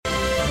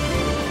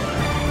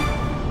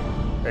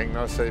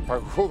Ägnar sig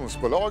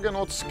pensionsbolagen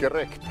åt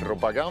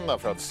skräckpropaganda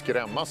för att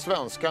skrämma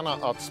svenskarna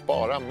att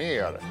spara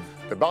mer?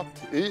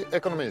 Debatt i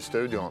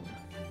Ekonomistudion.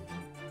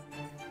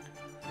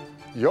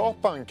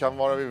 Japan kan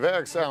vara vid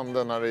vägs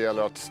ände när det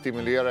gäller att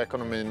stimulera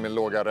ekonomin med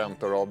låga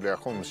räntor och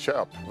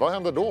obligationsköp. Vad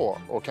händer då?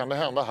 Och kan det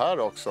hända här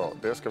också?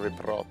 Det ska vi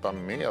prata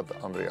med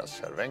Andreas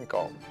Cervenka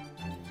om.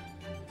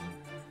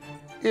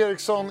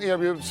 Ericsson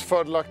erbjuds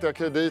fördelaktiga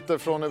krediter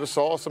från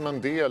USA som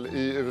en del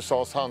i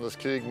USAs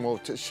handelskrig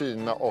mot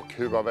Kina och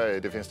Huawei.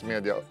 Det finns det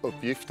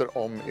mediauppgifter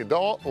om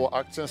idag och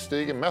aktien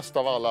stiger mest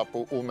av alla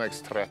på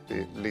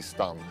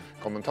OMX30-listan.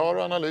 Kommentar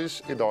och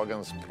analys i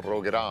dagens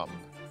program.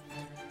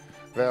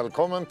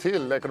 Välkommen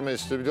till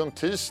Ekonomistudion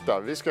tisdag.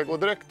 Vi ska gå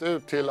direkt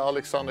ut till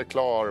Alexander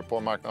Klar på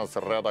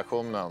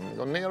marknadsredaktionen.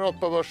 Går neråt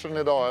på börsen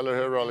idag, eller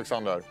hur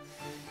Alexander?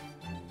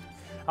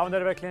 Ja, men det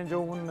är verkligen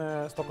Jon.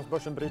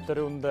 Stockholmsbörsen bryter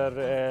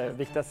under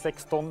viktiga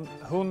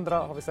 1600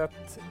 har vi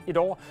sett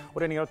idag. Och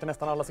det är neråt till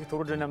nästan alla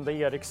sektorer. Du nämnde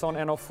Ericsson,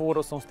 en av få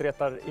då som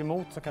stretar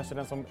emot. Så kanske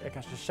den som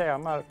kanske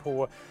tjänar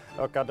på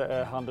ökad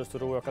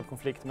handelsoro och ökad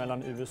konflikt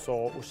mellan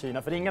USA och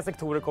Kina. För inga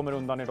sektorer kommer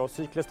undan idag.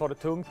 Cykliskt har det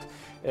tungt.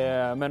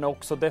 Men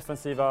också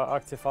defensiva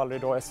aktier faller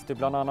idag. S&P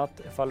bland annat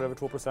faller över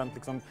 2%.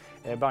 Liksom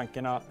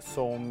bankerna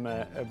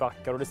som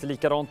backar. Och det ser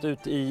likadant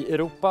ut i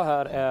Europa.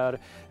 Här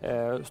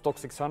är Stock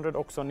 600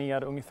 också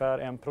ner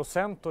ungefär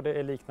 1%, och det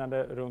är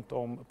liknande runt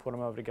om på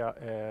de övriga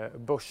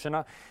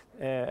börserna.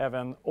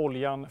 Även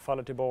oljan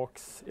faller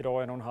tillbaks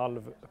idag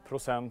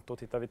 1,5%, och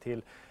tittar vi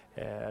till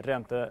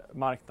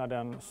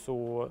räntemarknaden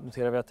så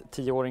noterar vi att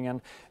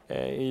 10-åringen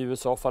i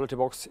USA faller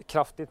tillbaks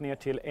kraftigt ner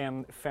till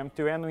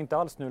 1,51 och inte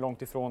alls nu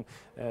långt ifrån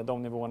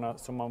de nivåerna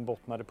som man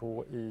bottnade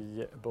på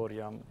i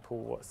början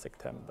på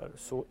september.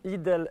 Så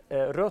idel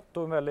rött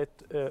och en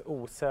väldigt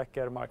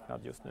osäker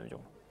marknad just nu,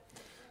 Jon.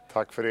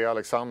 Tack för det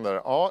Alexander.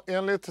 Ja,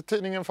 enligt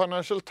tidningen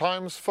Financial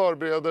Times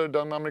förbereder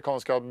den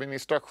amerikanska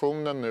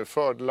administrationen nu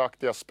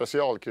fördelaktiga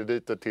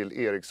specialkrediter till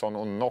Ericsson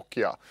och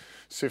Nokia.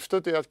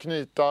 Syftet är att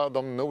knyta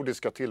de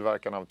nordiska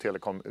tillverkarna av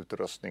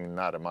telekomutrustning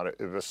närmare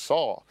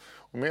USA.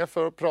 Och med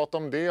för att prata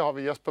om det har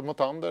vi Jesper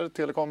Motander,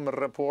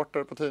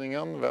 telekomreporter på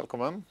tidningen.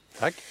 Välkommen.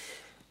 Tack.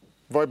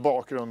 Vad är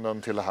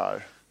bakgrunden till det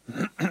här?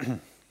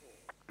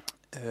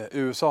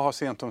 USA har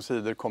sent om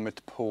sidor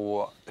kommit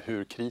på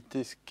hur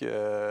kritisk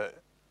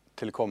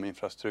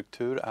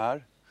telekominfrastruktur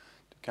är.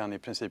 Du kan i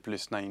princip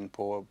lyssna in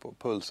på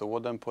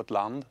pulsådern på ett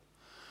land.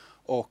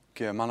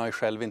 Och man har ju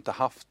själv inte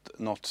haft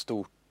något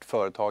stort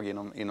företag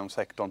inom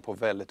sektorn på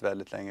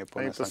väldigt länge. På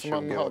nästan 20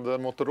 år. Inte som man hade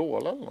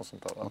Motorola eller något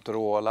sånt där, va?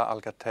 Motorola,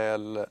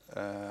 Alcatel,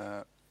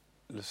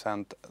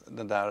 Lucent,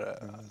 det där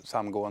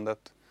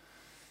samgåendet.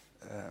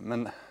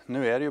 Men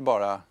nu är det ju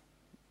bara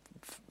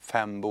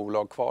 5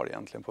 bolag kvar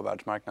egentligen på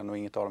världsmarknaden och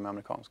inget av dem är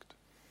amerikanskt.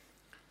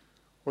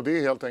 Och det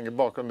är helt enkelt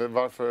bakgrunden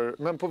varför.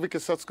 Men på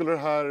vilket sätt skulle det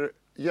här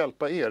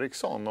hjälpa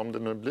Ericsson om det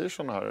nu blir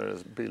sådana här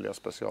billiga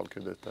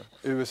specialkrediter?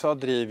 USA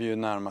driver ju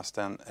närmast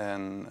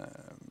en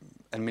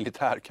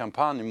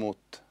militärkampanj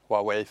mot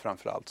Huawei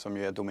framförallt, som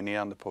ju är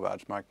dominerande på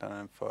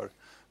världsmarknaden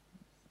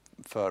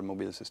för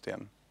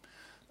mobilsystem.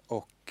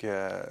 Och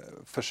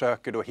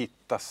försöker då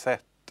hitta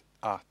sätt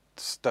att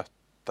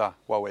stötta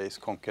Huaweis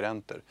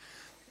konkurrenter.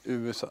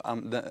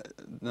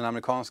 Den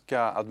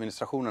amerikanska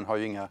administrationen har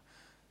ju inga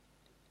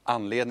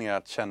anledningar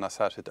att känna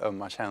särskilt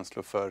ömma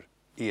känslor för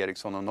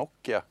Ericsson och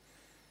Nokia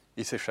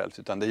i sig själv,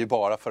 utan det är ju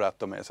bara för att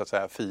de är så att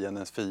säga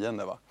fiendens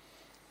fiende, va?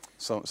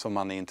 Som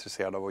man är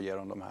intresserad av att ge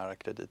dem de här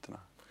krediterna.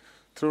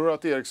 Tror du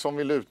att Ericsson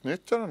vill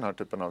utnyttja den här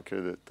typen av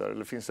krediter,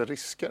 eller finns det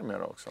risker med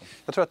det också?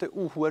 Jag tror att det är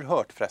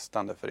oerhört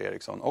frestande för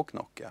Ericsson och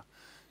Nokia.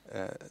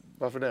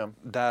 Varför det?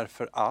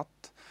 Därför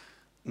att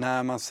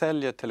när man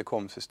säljer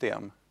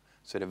telekomsystem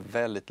så är det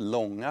väldigt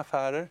långa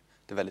affärer,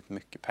 det är väldigt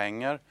mycket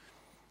pengar.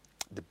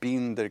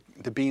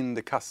 Det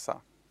binder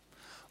kassa.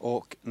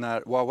 Och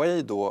när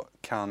Huawei då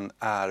kan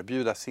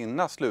erbjuda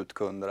sina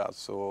slutkunder,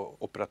 alltså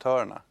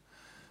operatörerna,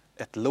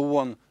 ett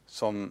lån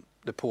som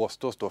det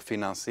påstås då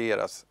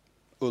finansieras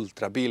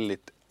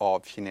ultrabilligt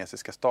av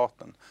kinesiska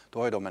staten, då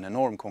har ju de en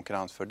enorm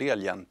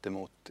konkurrensfördel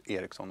gentemot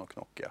Ericsson och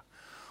Nokia.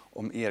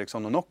 Om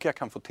Ericsson och Nokia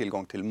kan få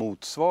tillgång till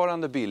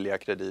motsvarande billiga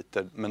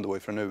krediter, men då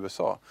ifrån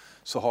USA,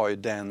 så har ju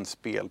den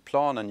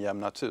spelplanen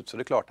jämnats ut. Så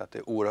det är klart att det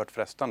är oerhört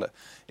frestande.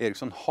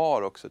 Ericsson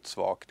har också ett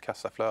svagt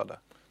kassaflöde.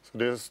 Så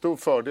det är en stor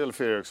fördel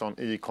för Ericsson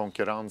i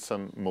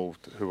konkurrensen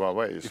mot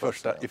Huawei?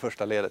 I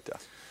första ledet, ja.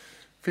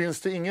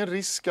 Finns det ingen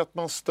risk att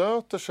man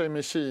stöter sig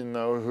med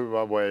Kina och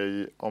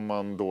Huawei om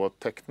man då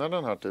tecknar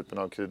den här typen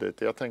av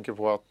krediter? Jag tänker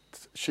på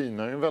att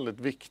Kina är en väldigt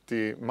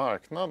viktig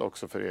marknad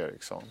också för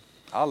Ericsson.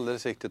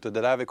 Alldeles riktigt, och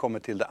det där vi kommer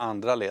till det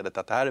andra ledet,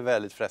 att det här är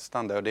väldigt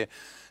frestande och det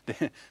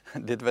är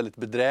ett väldigt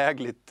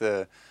bedrägligt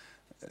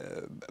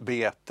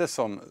bete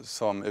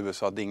som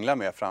USA dinglar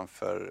med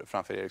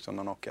framför Ericsson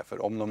och Nokia.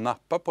 För om de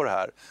nappar på det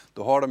här,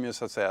 då har de ju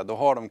så att säga, då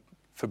har de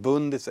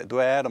förbundit sig, då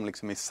är de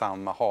liksom i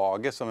samma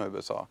hage som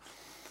USA.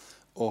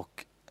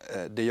 Och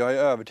det jag är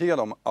övertygad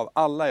om, av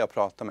alla jag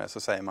pratar med, så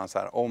säger man så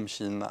här om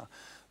Kina,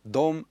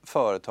 de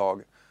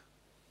företag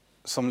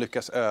som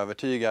lyckas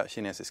övertyga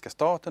kinesiska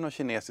staten och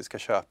kinesiska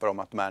köpare om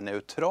att de är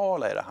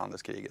neutrala i det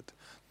handelskriget.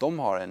 De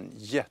har en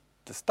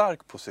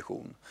jättestark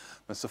position.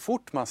 Men så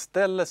fort man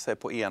ställer sig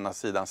på ena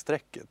sidan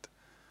strecket,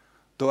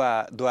 då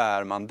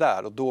är man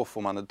där och då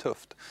får man det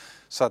tufft.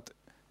 Så att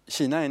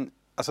Kina är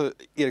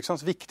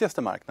Ericssons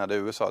viktigaste marknad i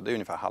USA, det är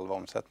ungefär halva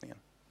omsättningen.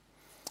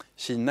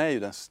 Kina är ju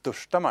den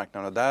största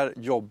marknaden och där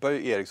jobbar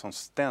ju Ericsson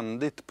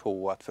ständigt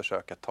på att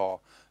försöka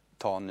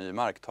ta ny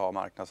mark, ta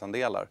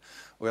marknadsandelar.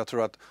 Och jag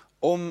tror att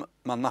om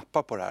man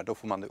nappar på det här, då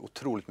får man det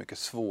otroligt mycket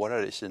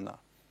svårare i Kina.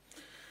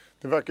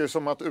 Det verkar ju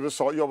som att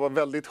USA jobbar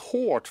väldigt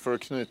hårt för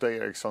att knyta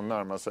Ericsson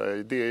närmare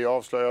sig. Det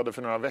avslöjade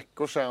för några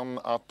veckor sedan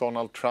att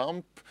Donald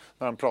Trump,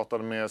 när han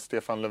pratade med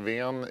Stefan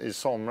Löfven i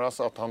somras,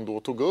 att han då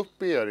tog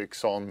upp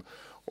Ericsson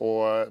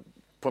och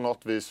på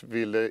något vis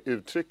ville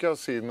uttrycka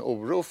sin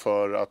oro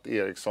för att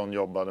Ericsson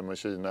jobbade med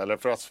Kina, eller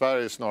för att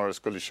Sverige snarare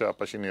skulle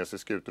köpa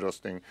kinesisk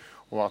utrustning,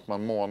 och att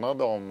man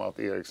månade om att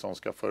Ericsson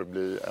ska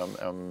förbli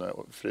en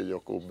fri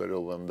och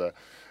oberoende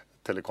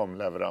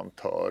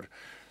telekomleverantör.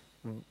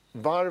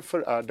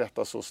 Varför är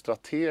detta så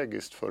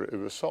strategiskt för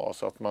USA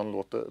så att man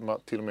låter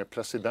till och med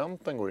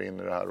presidenten går in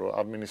i det här och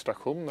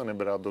administrationen är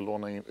beredd att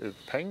låna ut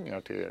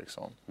pengar till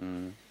Ericsson?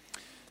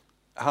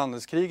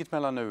 Handelskriget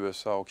mellan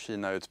USA och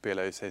Kina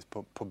utspelar ju sig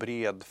på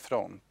bred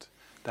front.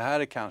 Det här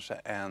är kanske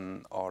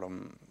en av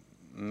de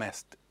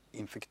mest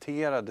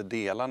infekterade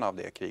delarna av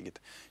det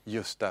kriget,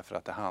 just därför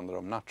att det handlar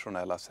om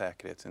nationella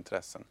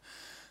säkerhetsintressen.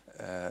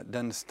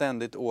 Den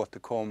ständigt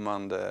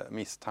återkommande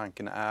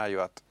misstanken är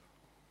ju att,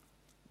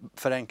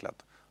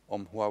 förenklat,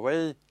 om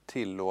Huawei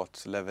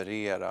tillåts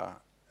leverera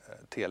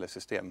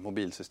telesystem,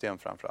 mobilsystem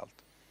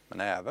framförallt,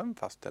 men även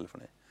fast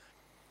telefoni,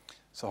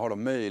 så har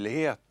de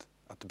möjlighet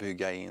att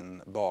bygga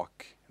in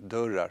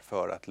bakdörrar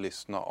för att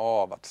lyssna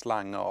av, att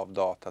slanga av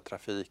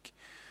datatrafik,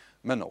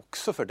 men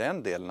också för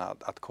den delen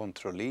att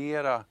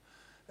kontrollera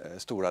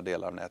stora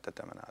delar av nätet,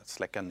 jag menar, att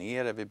släcka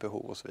ner det vid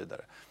behov och så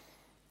vidare.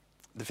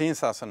 Det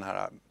finns alltså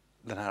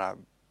den här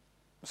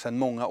sedan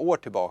många år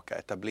tillbaka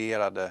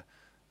etablerade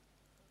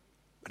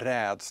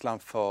rädslan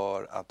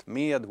för att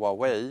med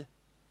Huawei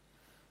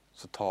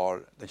så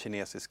tar den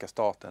kinesiska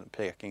staten,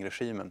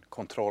 Peking-regimen,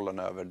 kontrollen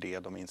över det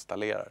de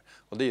installerar.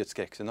 Och det är ju ett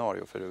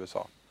skräckscenario för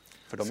USA.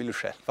 För de vill ju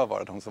själva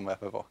vara de som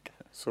övervakar.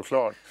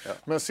 Såklart. Ja.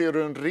 Men ser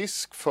du en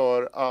risk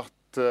för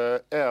att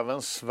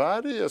även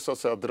Sverige så att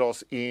säga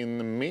dras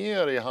in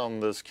mer i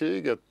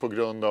handelskriget på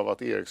grund av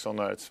att Ericsson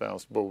är ett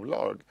svenskt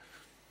bolag?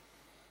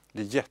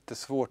 Det är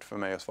jättesvårt för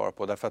mig att svara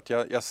på, därför att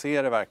jag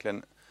ser det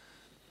verkligen.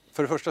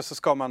 För det första så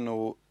ska man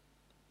nog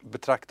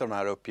betrakta de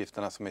här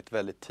uppgifterna som ett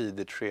väldigt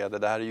tidigt skede.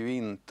 Det här är ju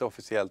inte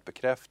officiellt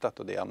bekräftat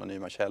och det är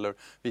anonyma källor.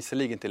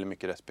 Visserligen till en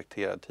mycket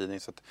respekterad tidning,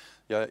 så att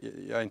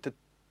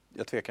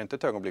jag tvekar inte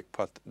ett ögonblick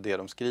på att det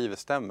de skriver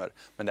stämmer,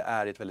 men det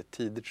är i ett väldigt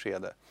tidigt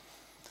skede.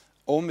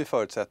 Om vi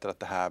förutsätter att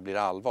det här blir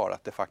allvar,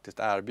 att det faktiskt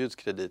erbjuds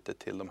krediter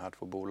till de här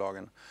två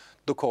bolagen,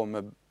 då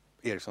kommer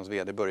Ericssons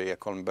vd Börje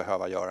Ekholm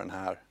behöva göra den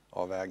här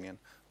avvägningen.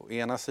 Å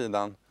ena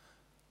sidan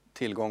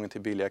tillgången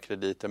till billiga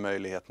krediter,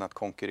 möjligheten att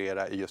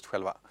konkurrera i just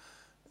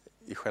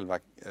själva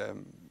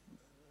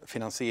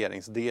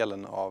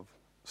finansieringsdelen av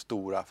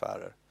stora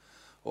affärer.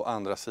 Å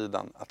andra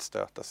sidan att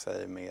stöta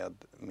sig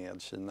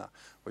med Kina.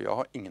 Och jag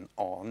har ingen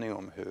aning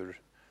om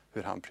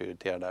hur han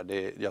prioriterar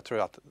där. Jag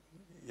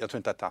tror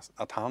inte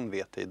att han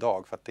vet det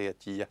idag, för att det är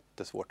ett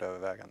jättesvårt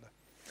övervägande.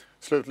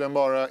 Slutligen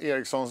bara,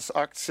 Ericssons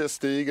aktie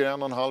stiger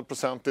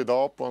 1,5%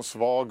 idag på en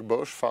svag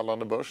börs,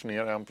 fallande börs,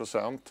 ner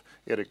 1%.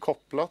 Är det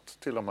kopplat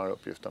till de här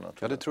uppgifterna?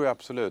 Ja, det tror jag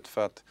absolut.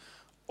 För att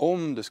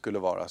om det skulle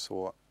vara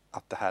så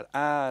att det här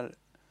är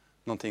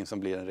någonting som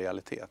blir en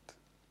realitet,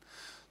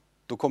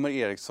 då kommer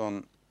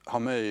Ericsson ha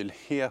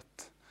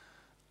möjlighet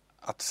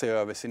att se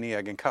över sin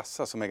egen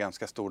kassa, som är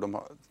ganska stor. De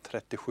har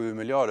 37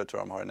 miljarder tror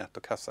jag de har i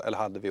nettokassa, eller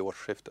hade vid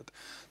årsskiftet.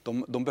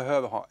 De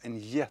behöver ha en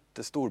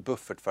jättestor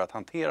buffert för att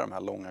hantera de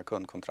här långa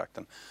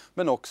kundkontrakten.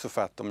 Men också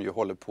för att de ju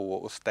håller på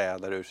och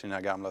städar ur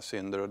sina gamla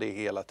synder, och det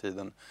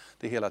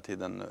är hela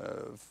tiden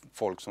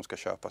folk som ska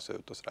köpas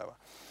ut och sådär, va.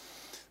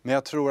 Men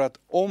jag tror att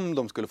om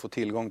de skulle få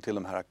tillgång till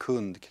de här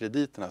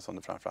kundkrediterna som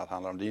det framförallt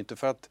handlar om, det är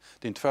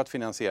inte för att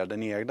finansiera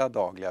den egna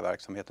dagliga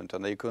verksamheten,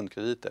 utan det är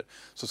kundkrediter,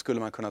 så skulle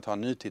man kunna ta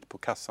en ny titt på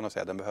kassan och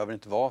säga att den behöver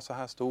inte vara så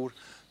här stor.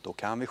 Då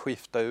kan vi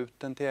skifta ut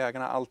den till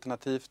ägarna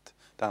alternativt.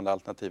 Det andra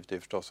alternativet är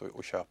förstås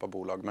att köpa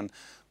bolag.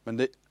 Men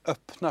det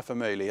öppnar för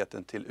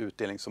möjligheten till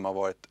utdelning som har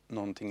varit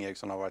någonting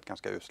Ericsson har varit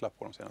ganska usla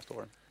på de senaste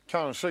åren.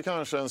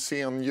 Kanske en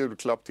sen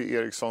julklapp till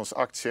Ericssons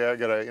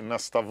aktieägare i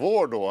nästa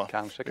vår då.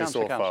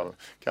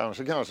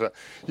 Kanske.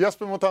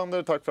 Jesper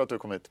Motander, tack för att du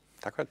kom hit.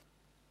 Tack själv.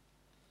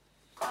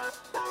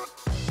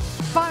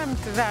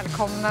 Varmt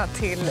välkomna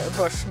till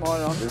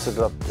Börsmorgon. Priset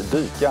att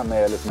dyka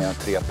med lite mer än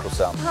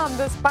 3%.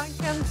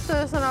 Handelsbanken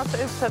styrelsen har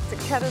alltså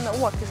utsett Carina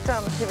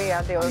Åkerström till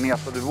vd.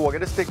 Meta, du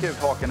vågade sticka ut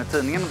hakan i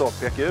tidningen och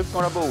peka ut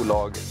några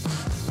bolag.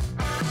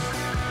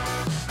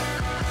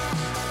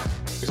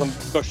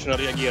 Börsen har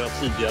reagerat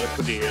tidigare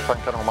på det.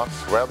 Tankarna om att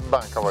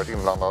Swedbank har varit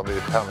inblandad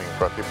i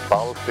penningtvätt i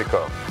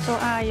Baltikum. Så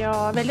är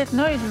jag väldigt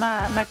nöjd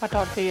med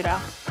kvartal 4.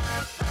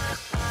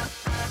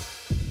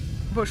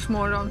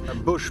 Börsmorgon.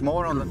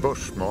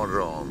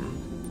 Börsmorgon.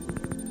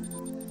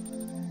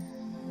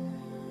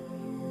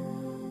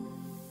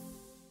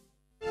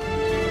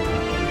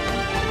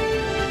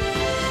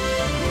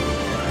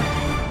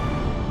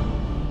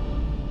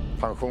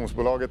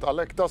 Pensionsbolaget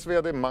Alectas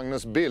vd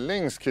Magnus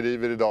Billing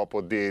skriver idag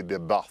på DI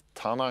Debatt.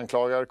 Han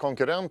anklagar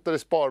konkurrenter i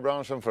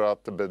sparbranschen för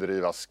att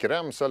bedriva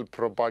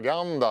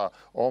skrämselpropaganda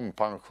om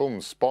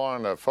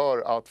pensionssparande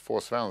för att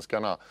få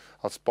svenskarna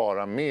att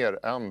spara mer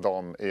än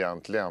de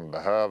egentligen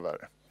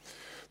behöver.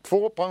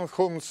 2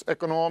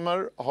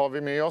 pensionsekonomer har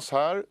vi med oss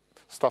här.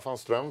 Staffan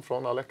Ström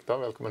från Alecta,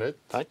 välkommen hit.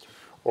 Tack.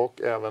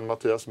 Och även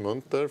Mattias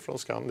Munter från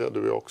Skandia,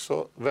 du är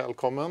också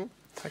välkommen.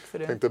 Tack för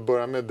det. Jag tänkte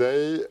börja med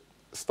dig.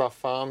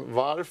 Staffan,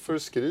 varför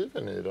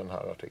skriver ni den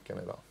här artikeln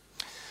idag?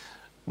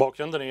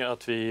 Bakgrunden är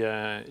att vi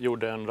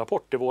gjorde en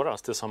rapport i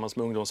våras tillsammans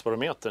med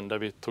Ungdomsbarometern där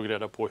vi tog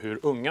reda på hur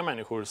unga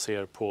människor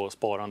ser på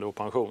sparande och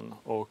pension.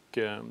 Och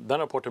den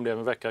rapporten blev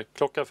en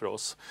väckarklocka för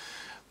oss.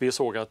 Vi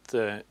såg att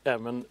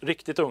även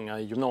riktigt unga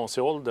i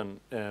gymnasieåldern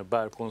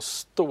bär på en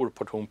stor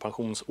portion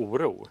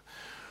pensionsoro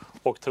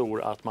och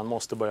tror att man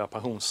måste börja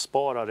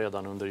pensionsspara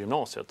redan under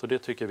gymnasiet. Och det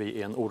tycker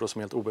vi är en oro som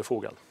är helt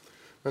obefogad.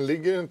 Men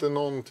ligger det inte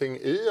någonting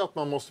i att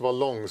man måste vara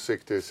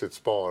långsiktig i sitt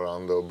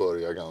sparande och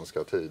börja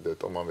ganska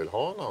tidigt om man vill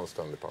ha en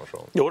anständig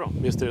pension? Jo då,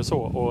 visst är det så.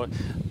 Och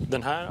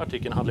den här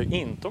artikeln handlar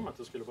inte om att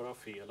det skulle vara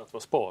fel att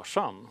vara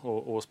sparsam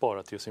och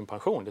spara till sin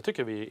pension. Det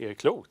tycker vi är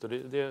klokt och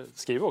det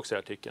skriver vi också i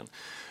artikeln.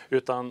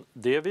 Utan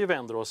det vi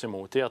vänder oss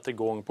emot är att det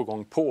gång på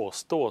gång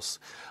påstås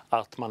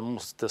att man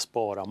måste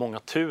spara många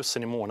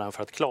tusen i månaden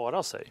för att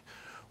klara sig.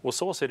 Och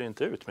så ser det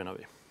inte ut, menar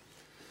vi.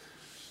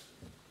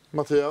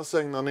 Mattias,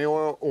 ägnar ni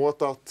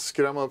åt att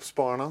skrämma upp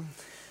spararna?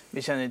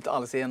 Vi känner inte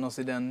alls igen oss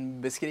i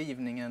den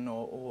beskrivningen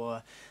och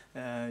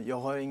jag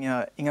har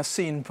inga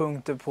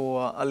synpunkter på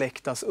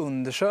Alectas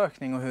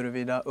undersökning och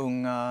huruvida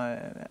unga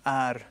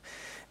är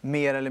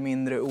mer eller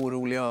mindre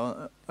oroliga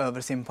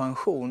över sin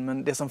pension.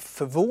 Men det som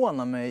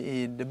förvånar mig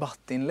i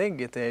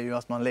debattinlägget är ju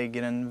att man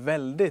lägger en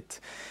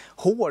väldigt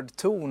hård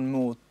ton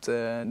mot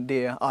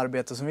det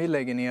arbete som vi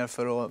lägger ner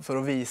för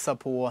att visa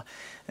på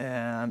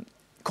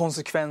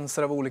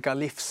konsekvenser av olika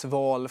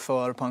livsval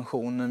för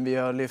pensionen. Vi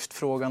har lyft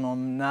frågan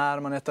om när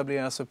man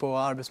etablerar sig på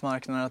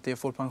arbetsmarknaden, att det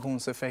får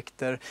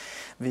pensionseffekter.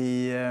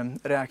 Vi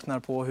räknar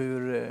på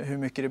hur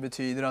mycket det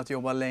betyder att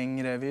jobba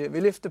längre.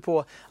 Vi lyfter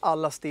på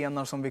alla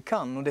stenar som vi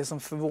kan. Och det som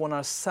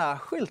förvånar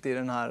särskilt i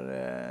den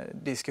här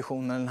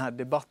diskussionen, den här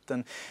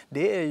debatten,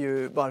 det är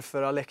ju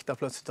varför Alecta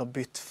plötsligt har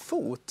bytt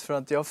fot. För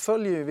att jag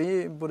följer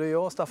ju, både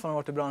jag och Staffan har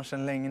varit i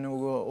branschen länge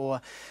nog och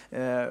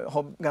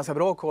har ganska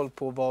bra koll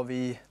på vad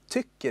vi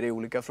tycker i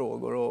olika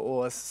frågor.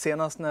 Och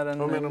senast när Vad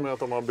menar du med att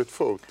de har bytt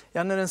fot?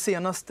 Ja, när den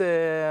senaste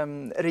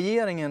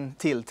regeringen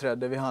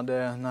tillträdde, vi hade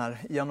den här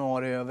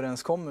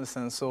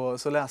januariöverenskommelsen,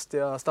 så läste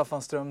jag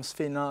Staffan Ströms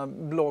fina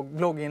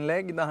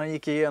blogginlägg där han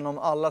gick igenom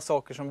alla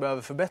saker som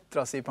behöver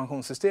förbättras i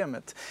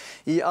pensionssystemet.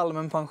 I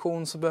allmän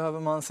pension så behöver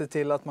man se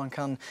till att man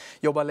kan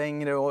jobba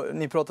längre och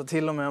ni pratar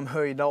till och med om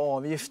höjda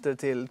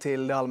avgifter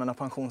till det allmänna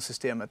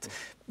pensionssystemet.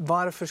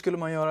 Varför skulle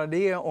man göra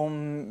det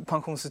om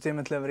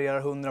pensionssystemet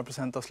levererar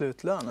 100% av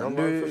slutlönen? Ja,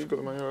 varför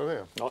skulle man göra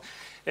det? Ja,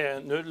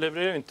 nu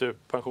levererar inte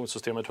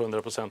pensionssystemet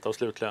 100% av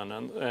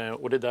slutlönen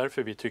och det är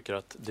därför vi tycker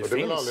att det finns... Det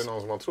är väl aldrig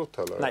någon som har trott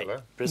heller? Nej,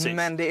 eller? precis.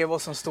 Men det är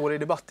vad som står i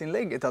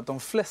debattinlägget, att de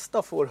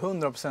flesta får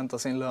 100% av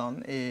sin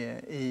lön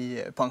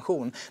i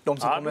pension. De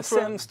som kommer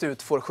sämst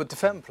ut får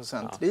 75%.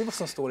 Ja. Det är vad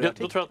som står i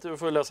artikeln. Då tror jag att du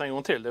får läsa en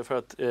gång till. Det är för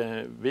att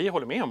vi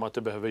håller med om att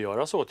det behöver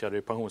göras åtgärder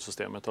i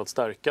pensionssystemet. Och att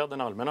stärka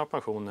den allmänna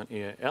pensionen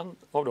är en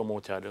av de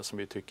åtgärder som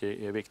vi tycker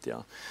är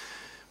viktiga.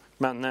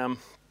 Men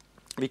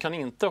vi kan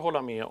inte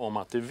hålla med om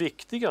att det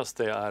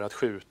viktigaste är att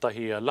skjuta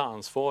hela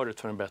ansvaret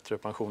för en bättre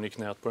pension i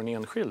knät på den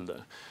enskilde.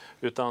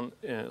 Utan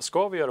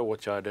ska vi göra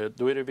åtgärder,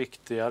 då är det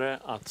viktigare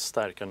att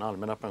stärka den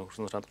allmänna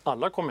pensionen så att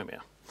alla kommer med.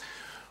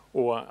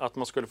 Och att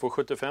man skulle få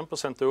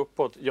 75%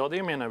 uppåt, ja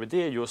det menar vi,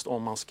 det är just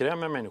om man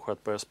skrämmer människor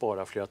att börja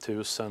spara flera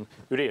tusen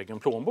ur egen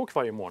plånbok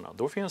varje månad.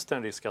 Då finns det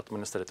en risk att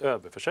man istället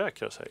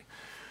överförsäkrar sig.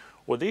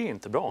 Och det är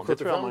inte bra.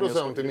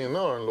 75% i mina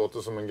öron låter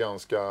som en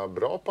ganska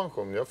bra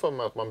pension. Jag får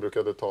med att man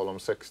brukade tala om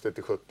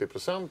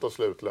 60-70% av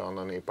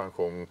slutlönen i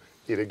pension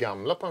i det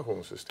gamla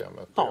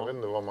pensionssystemet. Ja. Jag vet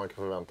inte vad man kan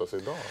förvänta sig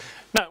idag.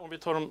 Nej, om vi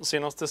tar de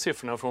senaste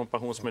siffrorna från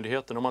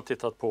Pensionsmyndigheten. Om man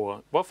tittat på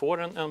vad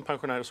får en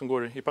pensionär som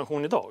går i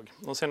pension idag.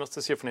 De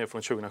senaste siffrorna är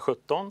från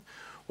 2017.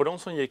 Och de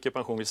som gick i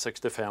pension vid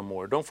 65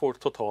 år, de får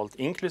totalt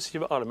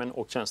inklusive allmän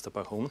och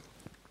tjänstepension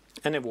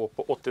en nivå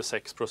på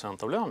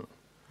 86% av lönen.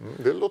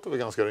 Det låter väl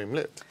ganska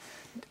rimligt.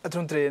 Jag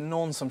tror inte det är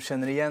någon som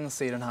känner igen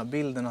sig i den här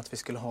bilden att vi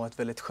skulle ha ett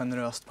väldigt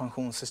generöst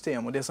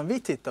pensionssystem. Och det som vi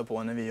tittar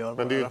på när vi gör våra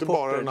rapporter... Men det är ju inte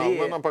bara den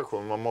allmänna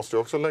pensionen, man måste ju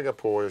också lägga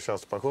på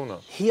tjänstepensionen.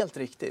 Helt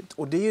riktigt.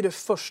 Och det är ju det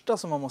första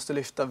som man måste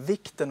lyfta,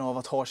 vikten av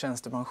att ha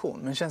tjänstepension.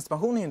 Men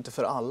tjänstepension är ju inte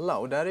för alla.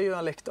 Och där är ju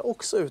Alecta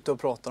också ute och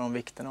pratar om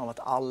vikten av att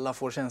alla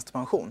får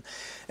tjänstepension.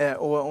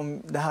 Och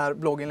om det här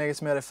blogginlägget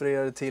som jag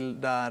refererade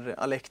till där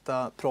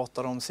Alecta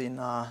pratar om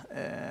sina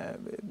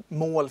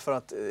mål för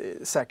att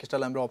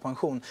säkerställa en bra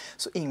pension,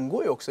 så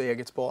ingår ju också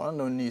eget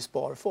sparande och en ny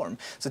sparform.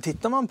 Så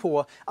tittar man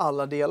på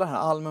alla delar här,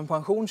 allmän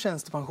pension,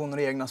 tjänstepension och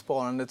det egna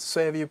sparandet, så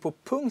är vi ju på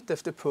punkt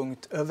efter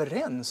punkt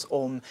överens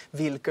om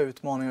vilka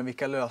utmaningar och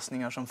vilka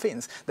lösningar som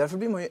finns. Därför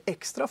blir man ju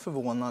extra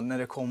förvånad när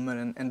det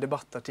kommer en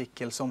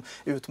debattartikel som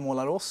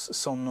utmålar oss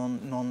som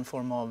någon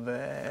form av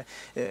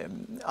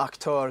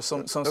aktör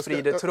som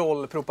sprider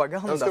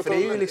trollpropaganda. Jag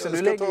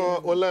ska ta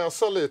och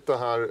läsa lite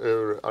här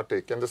ur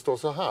artikeln. Det står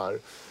så här.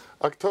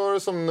 Aktörer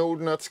som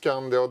Nordnet,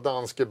 Skandia och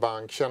Danske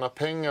Bank tjänar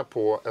pengar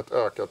på ett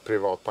ökat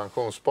privat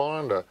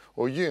pensionssparande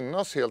och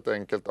gynnas helt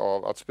enkelt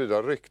av att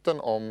sprida rykten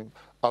om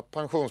att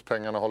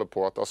pensionspengarna håller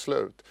på att ta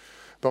slut.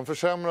 De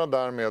försämrar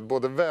därmed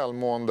både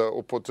välmående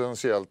och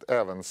potentiellt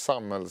även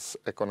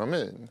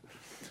samhällsekonomin.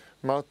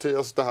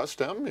 Mattias, det här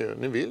stämmer ju.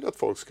 Ni vill att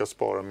folk ska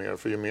spara mer,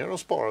 för ju mer de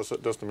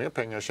sparar desto mer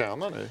pengar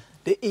tjänar ni.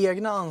 Det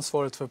egna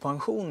ansvaret för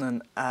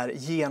pensionen är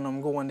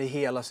genomgående i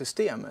hela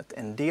systemet.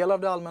 En del av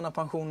det allmänna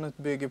pensionen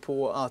bygger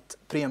på att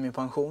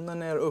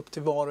premiepensionen är upp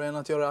till var och en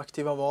att göra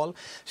aktiva val.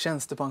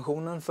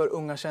 Tjänstepensionen för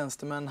unga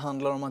tjänstemän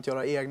handlar om att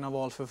göra egna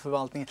val för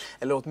förvaltningen.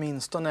 Eller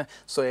åtminstone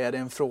så är det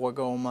en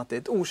fråga om att det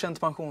är ett okänt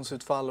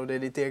pensionsutfall och det är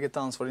ditt eget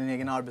ansvar, din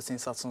egen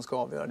arbetsinsats som ska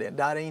avgöra det.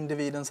 Där är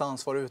individens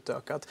ansvar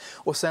utökat.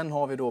 Och sen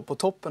har vi då på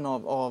toppen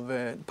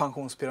av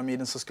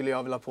pensionspyramiden, så skulle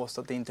jag vilja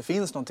påstå att det inte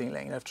finns någonting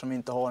längre eftersom vi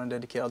inte har en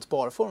dedikerad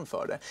sparform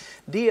för det.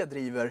 Det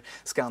driver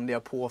Skandia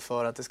på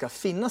för att det ska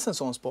finnas en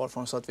sån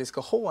sparform så att vi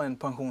ska ha en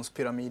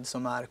pensionspyramid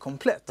som är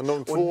komplett. Men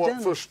de två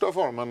första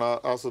formerna,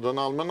 alltså den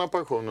allmänna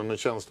pensionen och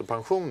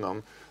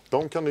tjänstepensionen,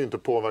 de kan du inte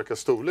påverka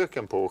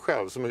storleken på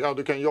själv. Så, ja,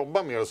 du kan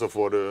jobba mer så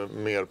får du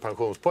mer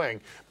pensionspoäng,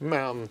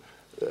 men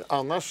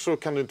annars så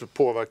kan du inte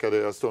påverka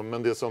det.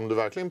 Men det som du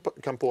verkligen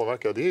kan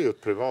påverka, det är ju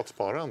ett privat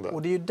sparande.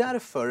 Och det är ju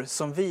därför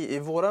som vi i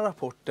våra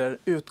rapporter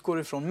utgår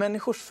ifrån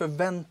människors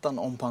förväntan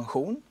om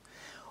pension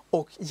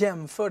och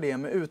jämför det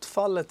med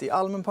utfallet i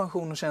allmän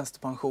pension och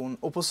tjänstepension.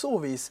 Och på så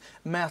vis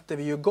mäter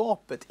vi ju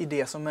gapet i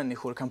det som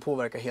människor kan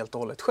påverka helt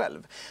och hållet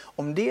själv.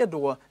 Om det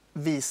då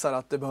visar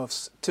att det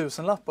behövs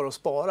 1000-lappar att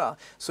spara,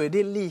 så är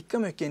det lika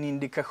mycket en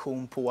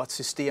indikation på att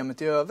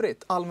systemet i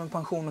övrigt, allmän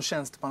pension och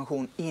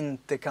tjänstepension,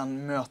 inte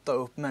kan möta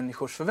upp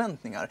människors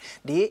förväntningar.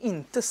 Det är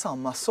inte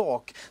samma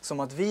sak som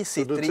att vi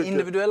sitter i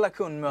individuella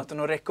kundmöten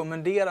och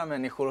rekommenderar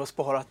människor att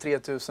spara 3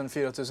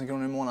 000-4 000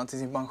 kronor i månaden till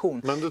sin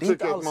pension. Men du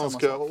tycker att man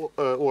ska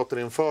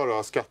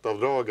återinföra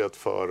skatteavdraget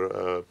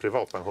för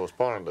privat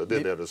pensionssparande? Det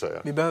är det du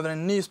säger? Vi behöver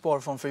en ny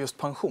sparform för just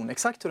pension.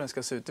 Exakt hur den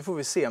ska se ut, det får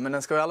vi se. Men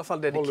den ska i alla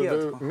fall dedikerad.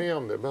 Håller du med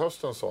om det? Behövs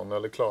det en sån,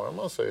 eller klarar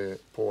man sig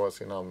på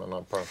sin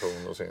allmänna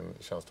pension och sin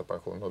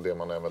tjänstepension och det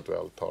man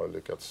eventuellt har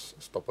lyckats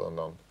stoppa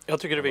undan? Jag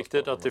tycker det är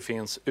viktigt att det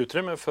finns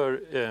utrymme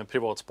för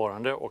privat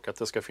sparande och att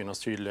det ska finnas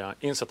tydliga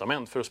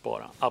incitament för att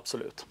spara,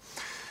 absolut.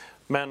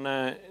 Men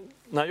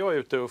när jag är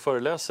ute och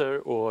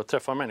föreläser och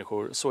träffar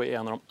människor så är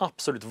en av de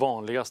absolut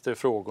vanligaste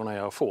frågorna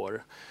jag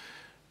får,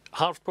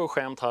 halvt på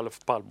skämt,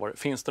 halvt på allvar,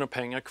 finns det några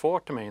pengar kvar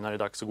till mig när det är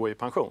dags att gå i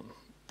pension?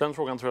 Den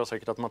frågan tror jag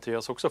säkert att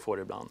Mattias också får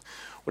ibland.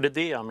 Och det är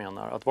det jag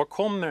menar, att var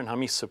kommer den här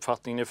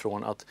missuppfattningen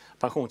ifrån att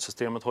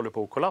pensionssystemet håller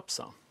på att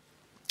kollapsa?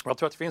 Jag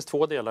tror att det finns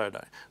två delar i det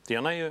där. Det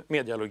ena är ju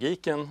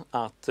medialogiken,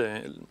 att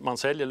man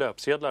säljer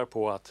löpsedlar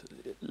på att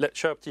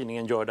köp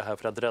tidningen, gör det här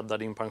för att rädda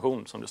din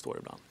pension, som det står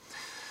ibland.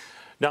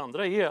 Det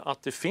andra är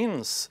att det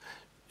finns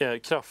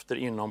krafter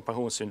inom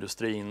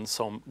pensionsindustrin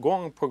som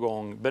gång på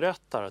gång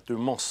berättar att du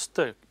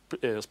måste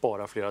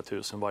spara flera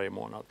tusen varje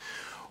månad.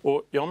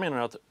 Och jag menar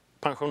att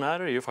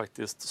pensionärer är ju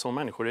faktiskt som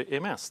människor är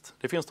mest.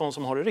 Det finns de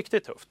som har det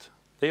riktigt tufft.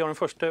 Det är jag den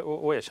första att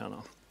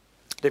erkänna.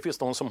 Det finns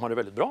de som har det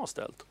väldigt bra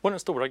ställt. Och den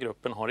stora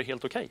gruppen har det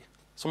helt okej.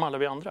 Som alla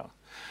vi andra.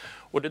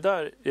 Och det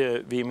där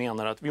vi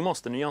menar att vi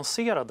måste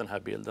nyansera den här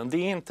bilden. Det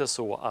är inte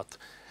så att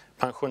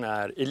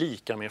pensionär är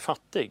lika med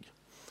fattig.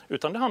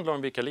 Utan det handlar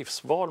om vilka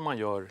livsval man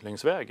gör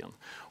längs vägen.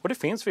 Och det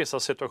finns vissa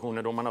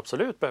situationer då man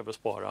absolut behöver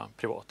spara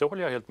privat. Det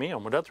håller jag helt med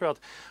om. Och där tror jag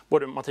att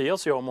både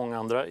Mattias och jag och många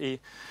andra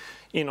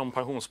inom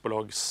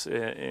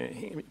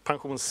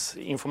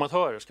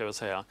pensionsinformatörer ska jag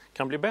säga,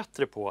 kan bli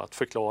bättre på att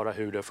förklara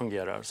hur det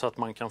fungerar så att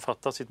man kan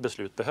fatta sitt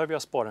beslut. Behöver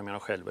jag spara mer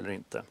själv eller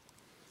inte?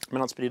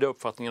 Men att sprida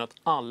uppfattningen att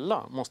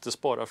alla måste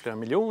spara flera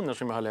miljoner,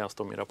 som jag har läst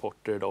om i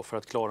rapporter idag, för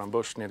att klara en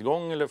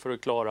börsnedgång eller för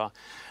att klara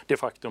det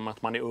faktum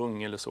att man är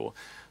ung eller så.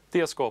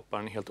 Det skapar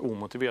en helt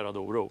omotiverad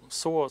oro.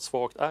 Så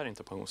svagt är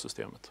inte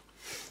pensionssystemet.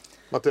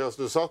 Mattias,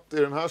 du satt i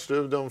den här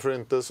studion för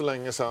inte så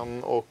länge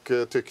sedan och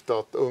tyckte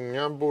att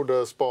unga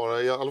borde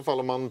spara, i alla fall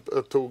om man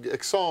tog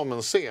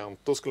examen sent,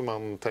 då skulle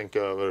man tänka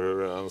över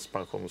hur ens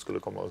pension skulle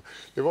komma.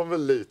 Det var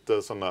väl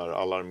lite sån där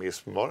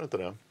alarmism, var det inte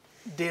det?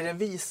 Det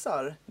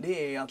visar,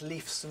 det är att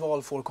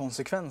livsval får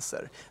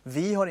konsekvenser.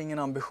 Vi har ingen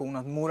ambition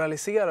att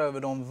moralisera över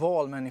de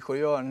val människor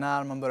gör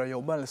när man börjar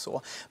jobba eller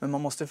så. Men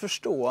man måste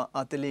förstå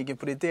att det ligger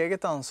på ditt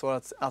eget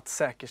ansvar att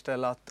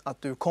säkerställa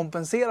att du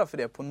kompenserar för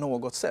det på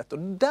något sätt. Och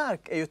där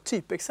är ju ett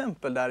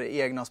typexempel där det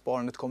egna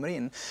sparandet kommer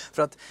in.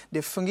 För att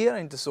det fungerar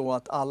inte så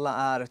att alla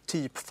är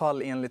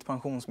typfall enligt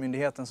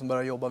Pensionsmyndigheten som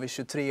börjar jobba vid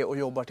 23 och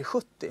jobbar till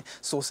 70.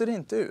 Så ser det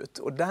inte ut.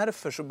 Och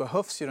därför så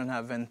behövs ju den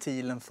här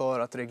ventilen för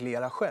att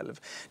reglera själv.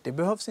 Det Det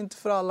behövs inte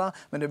för alla,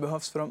 men det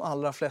behövs för de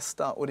allra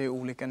flesta och det är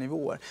olika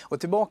nivåer. Och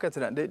tillbaka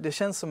till det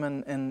känns som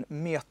en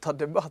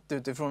metadebatt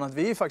utifrån att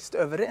vi är faktiskt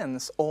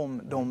överens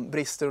om de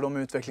brister och de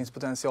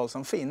utvecklingspotential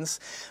som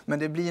finns. Men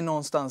det blir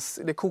någonstans,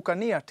 det kokar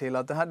ner till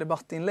att det här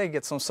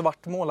debattinlägget som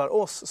svartmålar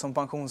oss som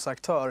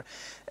pensionsaktör,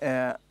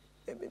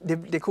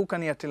 det kokar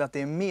ner till att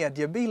det är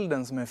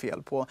mediebilden som är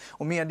fel på.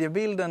 Och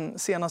mediebilden,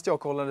 senast jag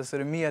kollade så är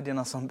det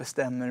medierna som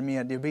bestämmer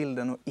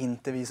mediebilden och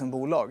inte vi som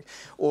bolag.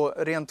 Och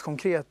rent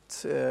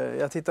konkret,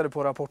 jag tittade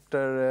på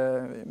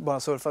rapporter, bara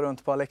surfade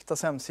runt på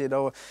Alectas hemsida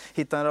och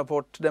hittade en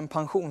rapport, den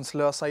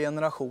pensionslösa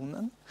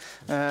generationen.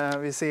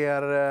 Vi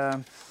ser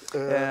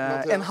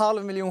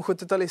 500 000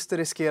 70-talister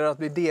riskerar att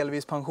bli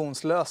delvis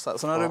pensionslösa.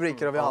 Sådana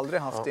rubriker har vi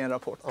aldrig haft i en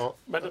rapport.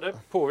 Men det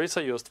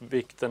påvisar just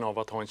vikten av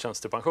att ha en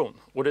tjänstepension.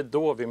 Och det är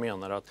då vi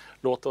menar att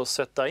låt oss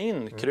sätta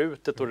in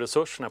krutet och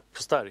resurserna på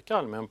att stärka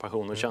allmän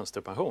pension och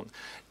tjänstepension.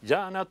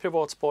 Gärna ett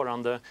privat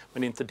sparande,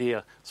 men inte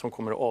det som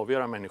kommer att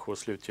avgöra människors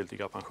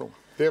slutgiltiga pension.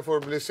 Det får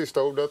bli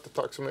sista ordet.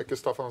 Tack så mycket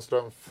Staffan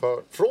Ström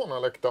från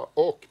Alecta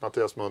och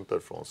Mattias Munter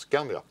från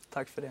Skandia.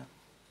 Tack för det.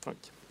 Tack.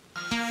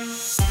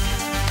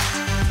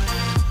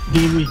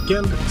 Din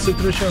Weekend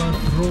sitter och kör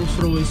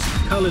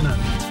Rolls-Royce Cullinan.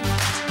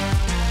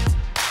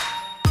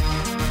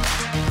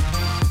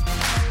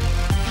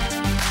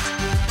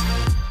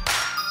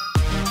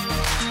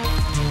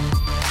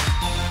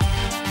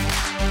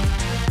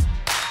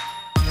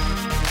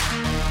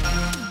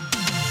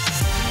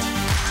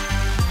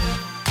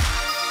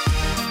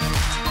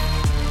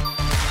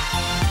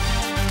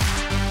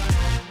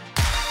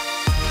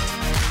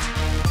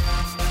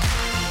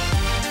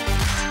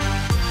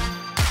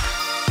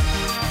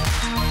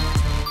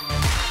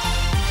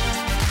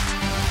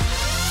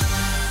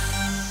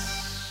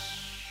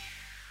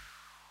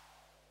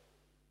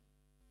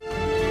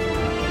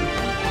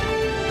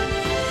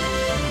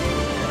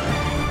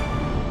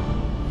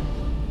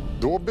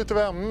 Då byter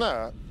vi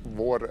ämne.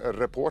 Vår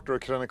reporter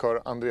och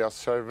krönikör Andreas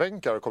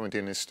Cervenka har kommit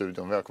in i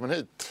studion. Välkommen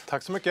hit.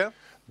 Tack så mycket.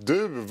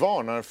 Du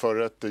varnar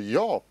för ett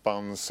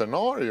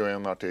Japan-scenario i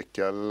en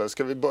artikel.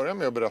 Ska vi börja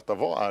med att berätta,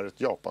 vad är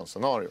ett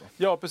Japan-scenario?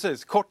 Ja,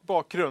 precis. Kort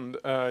bakgrund.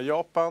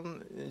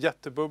 Japan,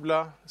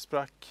 jättebubbla,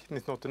 sprack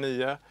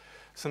 1989.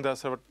 Sen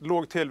dess har det varit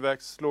låg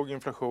tillväxt, låg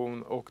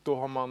inflation och då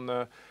har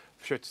man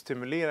försökt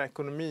stimulera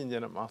ekonomin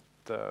genom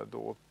att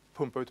då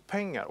pumpa ut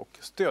pengar och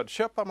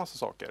stödköpa en massa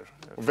saker.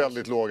 Och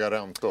väldigt låga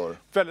räntor.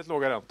 Väldigt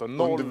låga räntor.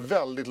 Under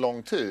väldigt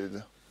lång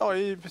tid. Ja,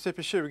 i princip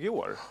i 20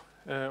 år.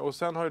 Och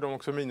sen har ju de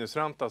också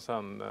minusränta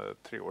sedan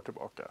 3 år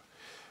tillbaka.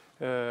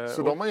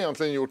 Så de har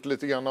egentligen gjort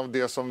lite grann av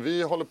det som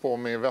vi håller på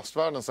med i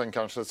västvärlden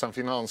sen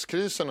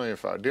finanskrisen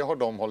ungefär. Det har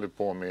de hållit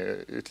på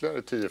med ytterligare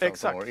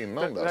 10-15 år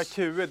innan dess. Exakt,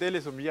 QE det är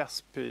liksom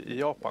GESP i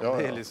Japan. Ja.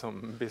 Det är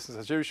liksom business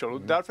as usual.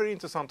 Och därför är det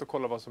intressant att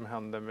kolla vad som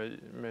händer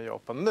med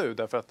Japan nu.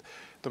 Därför att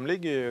de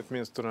ligger ju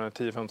åtminstone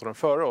 10-15 år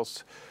före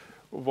oss.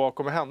 Och vad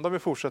kommer hända om vi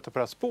fortsätter på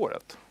det här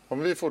spåret? Om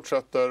vi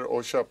fortsätter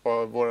att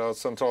köpa, våra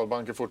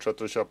centralbanker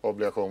fortsätter att köpa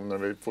obligationer,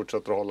 vi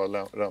fortsätter att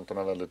hålla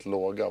räntorna väldigt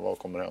låga, vad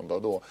kommer hända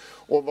då?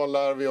 Och vad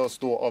lär vi oss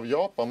då av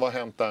Japan? Vad har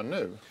hänt där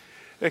nu?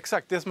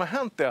 Exakt, det som har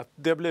hänt är att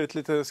det har blivit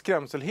lite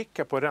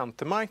skrämselhicka på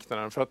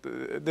räntemarknaden. För att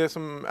det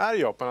som är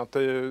i Japan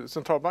är att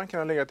centralbanken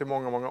har legat i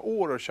många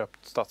år och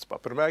köpt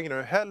statspapper. De äger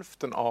nu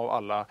hälften av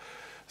alla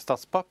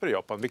statspapper i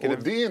Japan. Och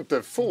det är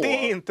inte få. Det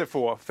är inte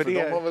få. För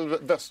de har väl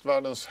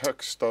västvärldens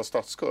högsta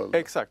statsskuld?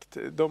 Exakt.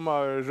 De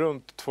har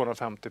runt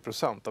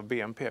 250% av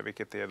BNP,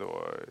 vilket är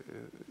då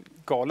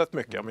galet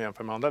mycket om man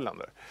jämför med andra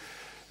länder.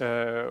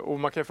 Och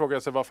man kan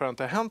fråga sig varför det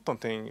inte har hänt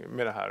någonting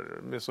med det här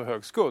med så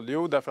hög skuld.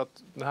 Jo, därför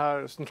att den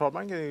här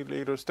centralbanken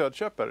ligger och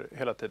stödköper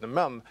hela tiden.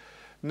 Men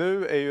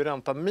nu är ju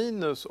räntan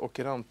minus och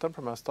räntan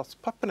på de här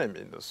statspapperna är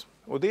minus.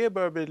 Och det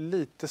börjar bli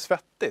lite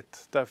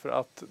svettigt. Därför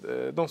att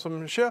de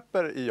som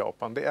köper i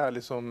Japan, det är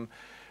liksom,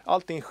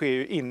 allting sker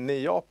ju inne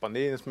i Japan.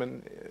 Det är som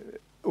en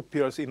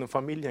uppgörelse inom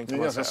familjen kan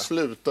man säga. Det är en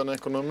sluten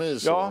ekonomi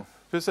så. Ja,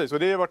 precis. Och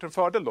det har varit en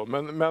fördel då.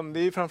 Men det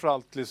är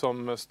framförallt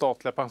liksom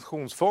statliga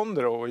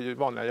pensionsfonder och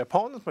vanliga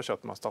japaner som har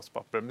köpt de här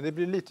statspapper. Men det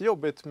blir lite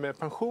jobbigt med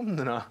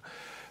pensionerna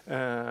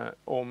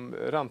om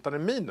räntan är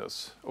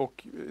minus.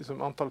 Och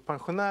liksom, antalet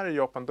pensionärer i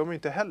Japan, de är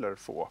inte heller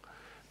få.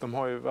 De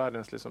har ju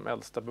världens liksom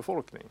äldsta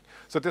befolkning.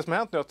 Så det som har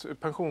hänt nu är att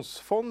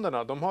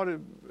pensionsfonderna, de har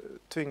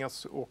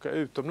tvingats åka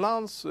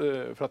utomlands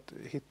för att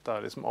hitta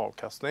liksom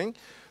avkastning.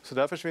 Så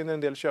där försvinner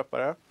en del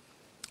köpare.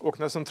 Och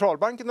när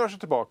centralbanken drar sig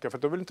tillbaka, för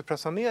att de vill inte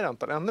pressa ner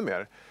räntan ännu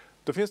mer,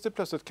 då finns det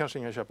plötsligt kanske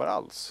inga köpare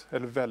alls,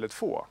 eller väldigt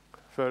få.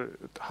 För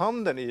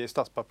handeln i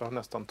statspapper har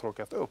nästan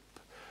torkat upp.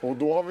 Och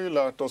då har vi ju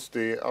lärt oss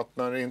det att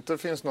när det inte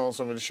finns någon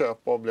som vill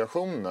köpa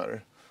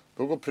obligationer,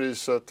 då går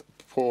priset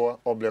på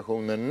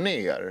obligationer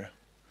ner.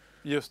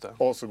 Just det.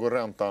 Och så går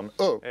räntan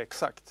upp.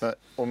 Exakt.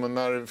 Och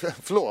när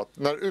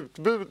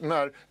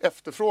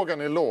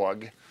efterfrågan är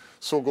låg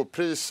så går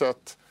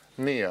priset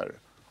ner.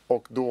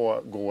 Och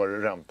då går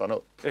räntan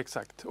upp.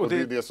 Exakt. Och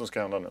det är det som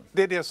ska hända nu.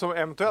 Det är det som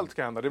eventuellt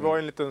ska hända. Det var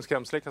en liten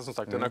skrämsläcka som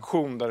sagt. En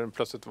auktion där det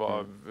plötsligt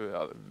var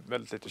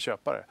väldigt lite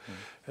köpare.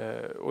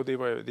 Och det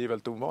är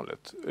väldigt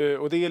ovanligt.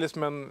 Och det är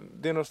liksom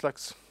det är någon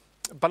slags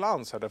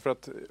balans här. Därför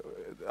att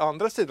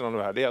andra sidan av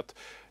det här är att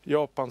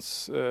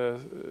Japans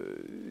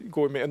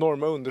går med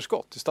enorma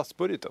underskott i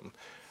statsbudgeten.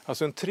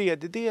 Alltså en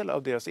tredjedel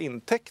av deras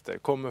intäkter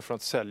kommer från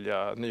att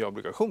sälja nya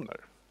obligationer.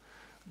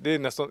 Det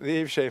är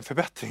i och för sig en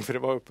förbättring, för det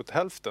var uppåt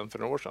hälften för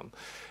några år sedan.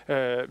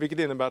 Vilket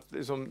innebär att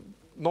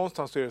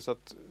någonstans är det så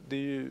att det är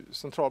ju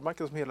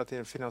centralbanken som hela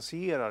tiden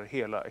finansierar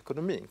hela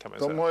ekonomin, kan man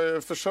säga. De har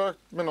ju försökt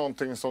med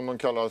någonting som de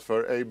kallar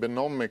för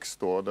Abenomics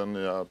då, den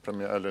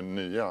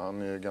nya,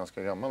 han är ju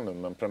ganska gammal nu,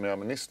 men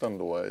premiärministern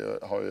då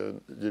har ju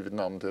givit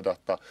namn till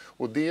detta.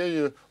 Och det är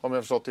ju, om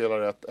jag förstått det hela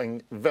rätt,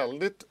 en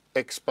väldigt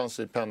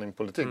expansiv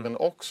penningpolitik, men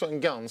också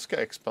en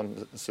ganska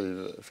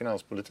expansiv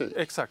finanspolitik.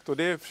 Exakt, och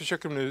det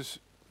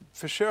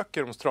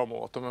försöker de strama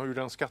åt. De har gjort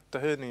en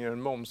skattehöjning,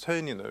 en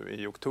momshöjning nu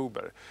i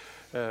oktober.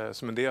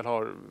 Som en del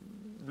har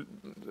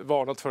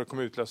varnat för att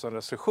kommer utlösa en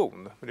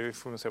recession. Men det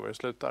får vi se var det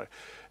slutar.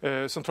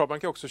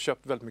 Centralbanken har också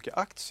köpt väldigt mycket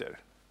aktier.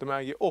 De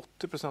äger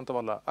 80% av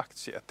alla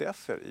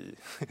aktie-ETFer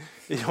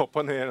i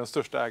Japan, är den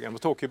största ägaren på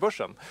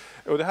Tokyobörsen.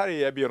 Och det här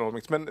är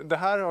Abenomics, men det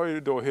här har ju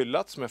då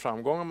hyllats med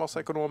framgång av massa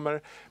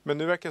ekonomer. Men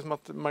nu verkar det som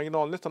att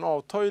marginalnyttan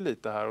avtar ju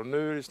lite här, och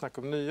nu är det snack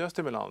om nya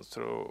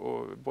stimulanser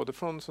och både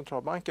från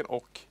centralbanken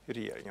och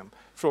regeringen.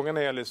 Frågan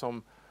är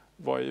liksom,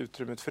 vad är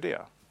utrymmet för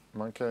det?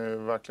 Man kan ju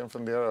verkligen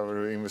fundera över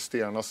hur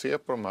investerarna ser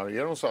på de här.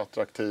 Är de så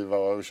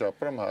attraktiva att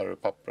köpa de här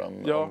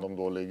pappren om de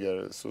då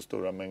ligger så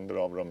stora mängder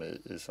av dem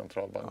i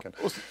centralbanken?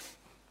 Ja.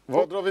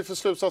 Vad drar vi för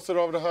slutsatser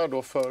av det här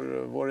då för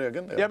vår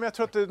egen del? Ja, men jag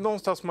tror att det,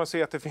 någonstans man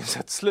ser att det finns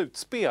ett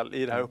slutspel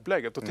i det här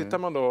upplägget. Och tittar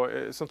man då,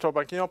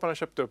 centralbanken i Japan har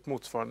köpt upp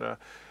motsvarande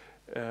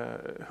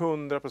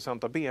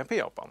 100% av BNP i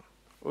Japan.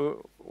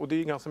 Och det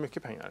är ganska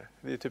mycket pengar.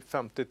 Det är typ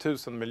 50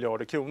 000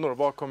 miljarder kronor. Och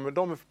var kommer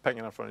de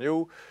pengarna från?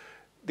 Jo,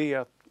 det är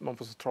att man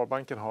på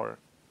centralbanken har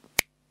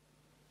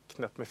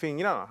knäppt med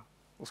fingrarna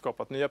och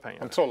skapat nya pengar.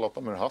 Man trollat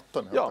dem ur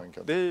hatten helt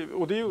enkelt.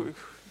 Och det är ju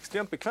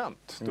extremt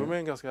bekvämt. De är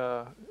en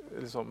ganska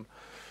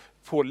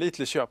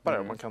pålitlig köpare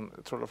om man kan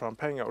trolla fram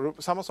pengar.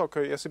 Och samma sak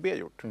har ju ECB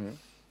gjort.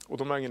 Och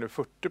de äger nu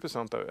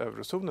 40% av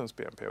eurozonens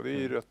BNP, och det är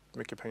ju rätt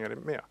mycket pengar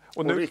med.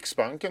 Och nu,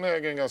 Riksbanken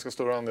äger en ganska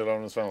stor andel av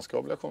den svenska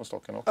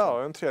obligationsstocken också.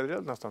 Ja, en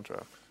tredjedel nästan,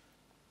 tror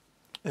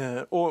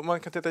jag. Och man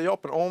kan titta i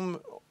Japan,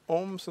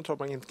 om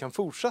centralbanken inte kan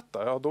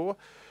fortsätta,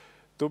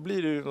 då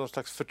blir det ju någon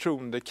slags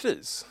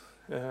förtroendekris.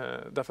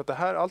 Därför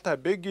att allt det här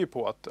bygger ju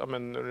på att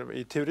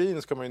i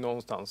teorin ska man ju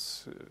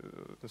någonstans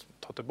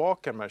ta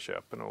tillbaka de här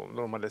köpen och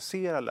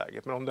normalisera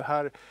läget. Men om det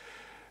här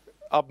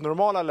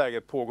abnormala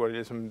läget pågår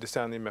liksom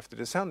decennium efter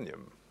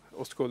decennium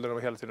och skulderna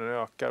hela tiden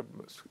ökar,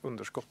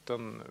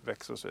 underskotten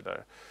växer och så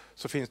vidare,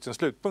 så finns det en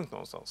slutpunkt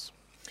någonstans.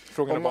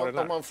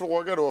 Om man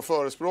frågar då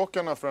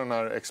förespråkarna för den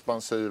här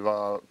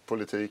expansiva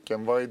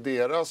politiken, vad är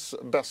deras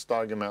bästa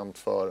argument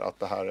för att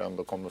det här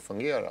ändå kommer att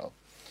fungera?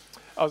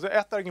 Alltså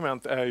ett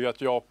argument är ju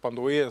att Japan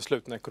då är en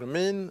sluten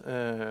ekonomin,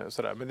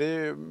 men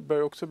det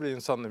börjar också bli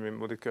en sanning med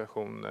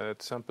modifikation. Till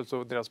exempel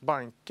så deras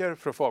banker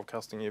för att få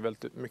avkastning är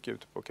väldigt mycket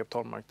ute på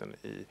kapitalmarknaden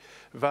i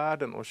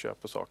världen och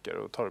köper saker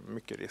och tar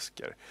mycket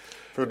risker.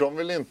 För de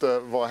vill inte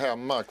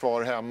vara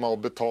kvar hemma och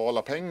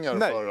betala pengar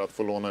för att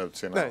få låna ut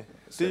sina pengar.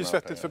 Det är ju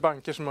svettigt för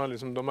banker som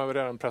har de har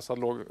redan pressat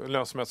låg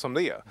lönsamhet som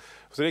det är.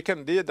 Så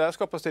där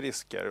skapas det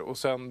risker, och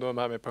sen de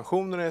här med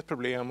pensioner är ett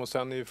problem, och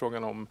sen är ju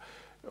frågan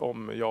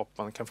om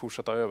Japan kan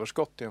fortsätta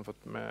överskott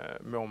jämfört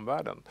med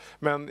omvärlden.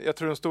 Men jag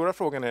tror den stora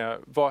frågan är,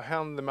 vad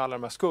händer med alla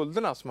de här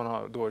skulderna som man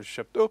har då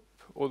köpt upp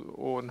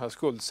och den här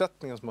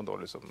skuldsättningen som man då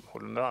liksom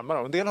håller under armarna.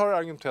 Och en del har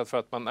argumenterat för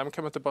att kan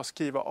man inte bara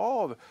skriva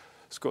av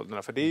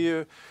skulderna, för det är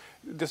ju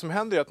det som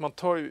händer är att man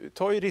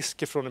tar ju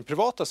risker från den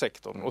privata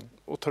sektorn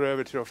och tar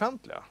över till det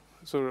offentliga.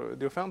 Så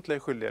det offentliga är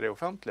skyldiga det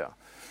offentliga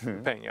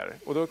pengar.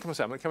 Och då kan man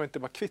säga, men kan man inte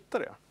bara kvitta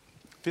det?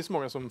 Det finns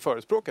många som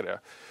förespråkar det.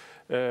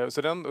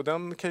 Så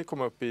den kan ju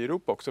komma upp i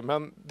Europa också.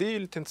 Men det är ju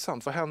lite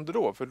intressant. Vad händer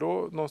då? För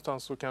då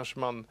någonstans så kanske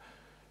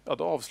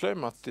då avslöjar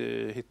man att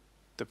det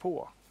hittar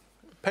på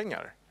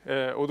pengar.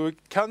 Och då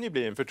kan ju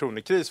bli en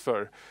förtroendekris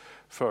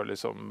för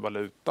liksom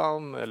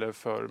valutan eller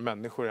för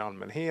människor i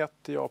allmänhet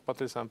i Japan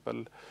till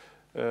exempel.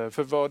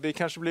 För det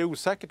kanske blir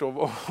osäkert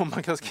då om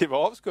man kan skriva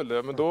av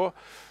skulder. Men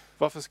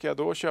varför ska jag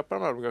då köpa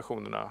de här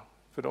obligationerna?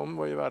 För de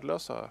var ju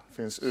värdelösa. Det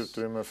finns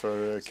utrymme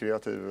för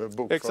kreativ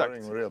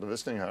bokföring och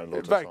redovisning här.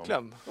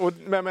 Verkligen.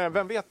 Men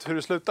vem vet hur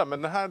det slutar.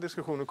 Men den här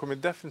diskussionen kommer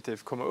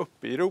definitivt komma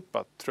upp i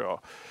Europa, tror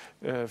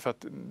jag. För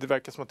att det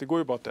verkar som att det går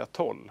ju bara till ett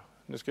håll.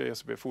 Nu ska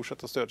ECB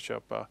fortsätta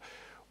stödköpa.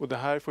 Och det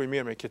här får ju mer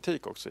och mer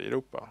kritik också i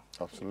Europa.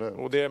 Absolut.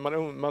 Och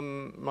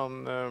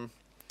man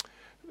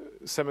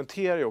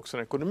cementerar ju också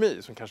en ekonomi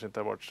som kanske inte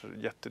har varit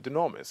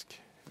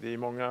jättedynamisk. Det är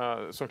många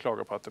som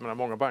klagar på att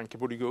många banker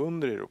borde gå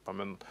under i Europa,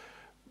 men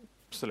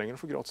så länge de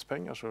får gratis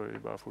pengar så är det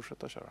bara att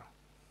fortsätta köra.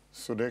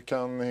 Så det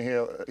kan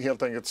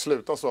helt enkelt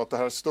sluta så att det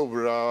här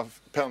stora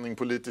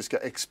penningpolitiska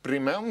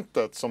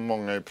experimentet som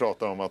många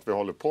pratar om att vi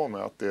håller på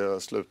med, att det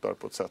slutar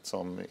på ett sätt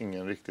som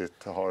ingen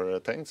riktigt har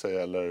tänkt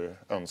sig eller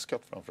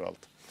önskat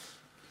framförallt.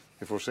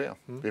 Vi får se.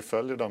 Vi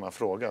följer denna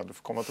fråga. Du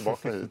får komma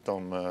tillbaka hit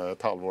om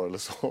ett halvår eller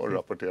så och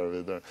rapportera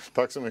vidare.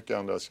 Tack så mycket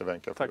Andreas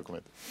Cervenka för att du kom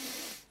hit.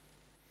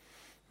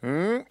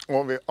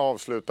 Och vi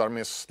avslutar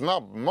med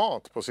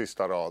snabbmat på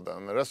sista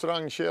raden.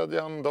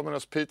 Restaurangkedjan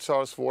Domino's Pizza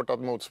har svårt att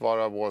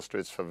motsvara Wall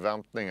Streets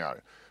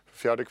förväntningar. För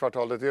fjärde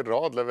kvartalet i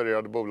rad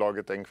levererade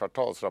bolaget en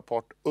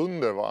kvartalsrapport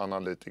under vad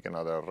analytikerna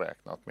hade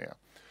räknat med.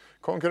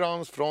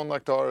 Konkurrens från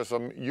aktörer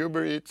som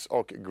Uber Eats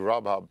och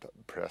Grubhub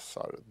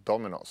pressar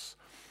Domino's.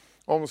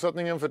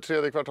 Omsättningen för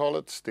tredje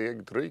kvartalet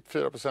steg drygt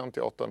 4%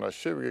 till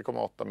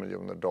 $820,8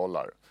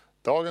 miljoner.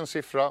 Dagens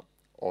siffra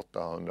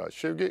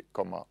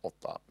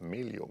 820,8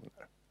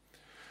 miljoner.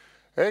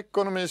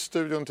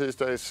 Ekonomistudion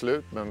tisdag är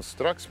slut, men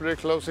strax blir det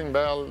closing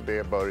bell.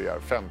 Det börjar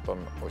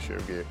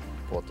 15:20.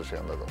 På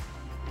återseende då.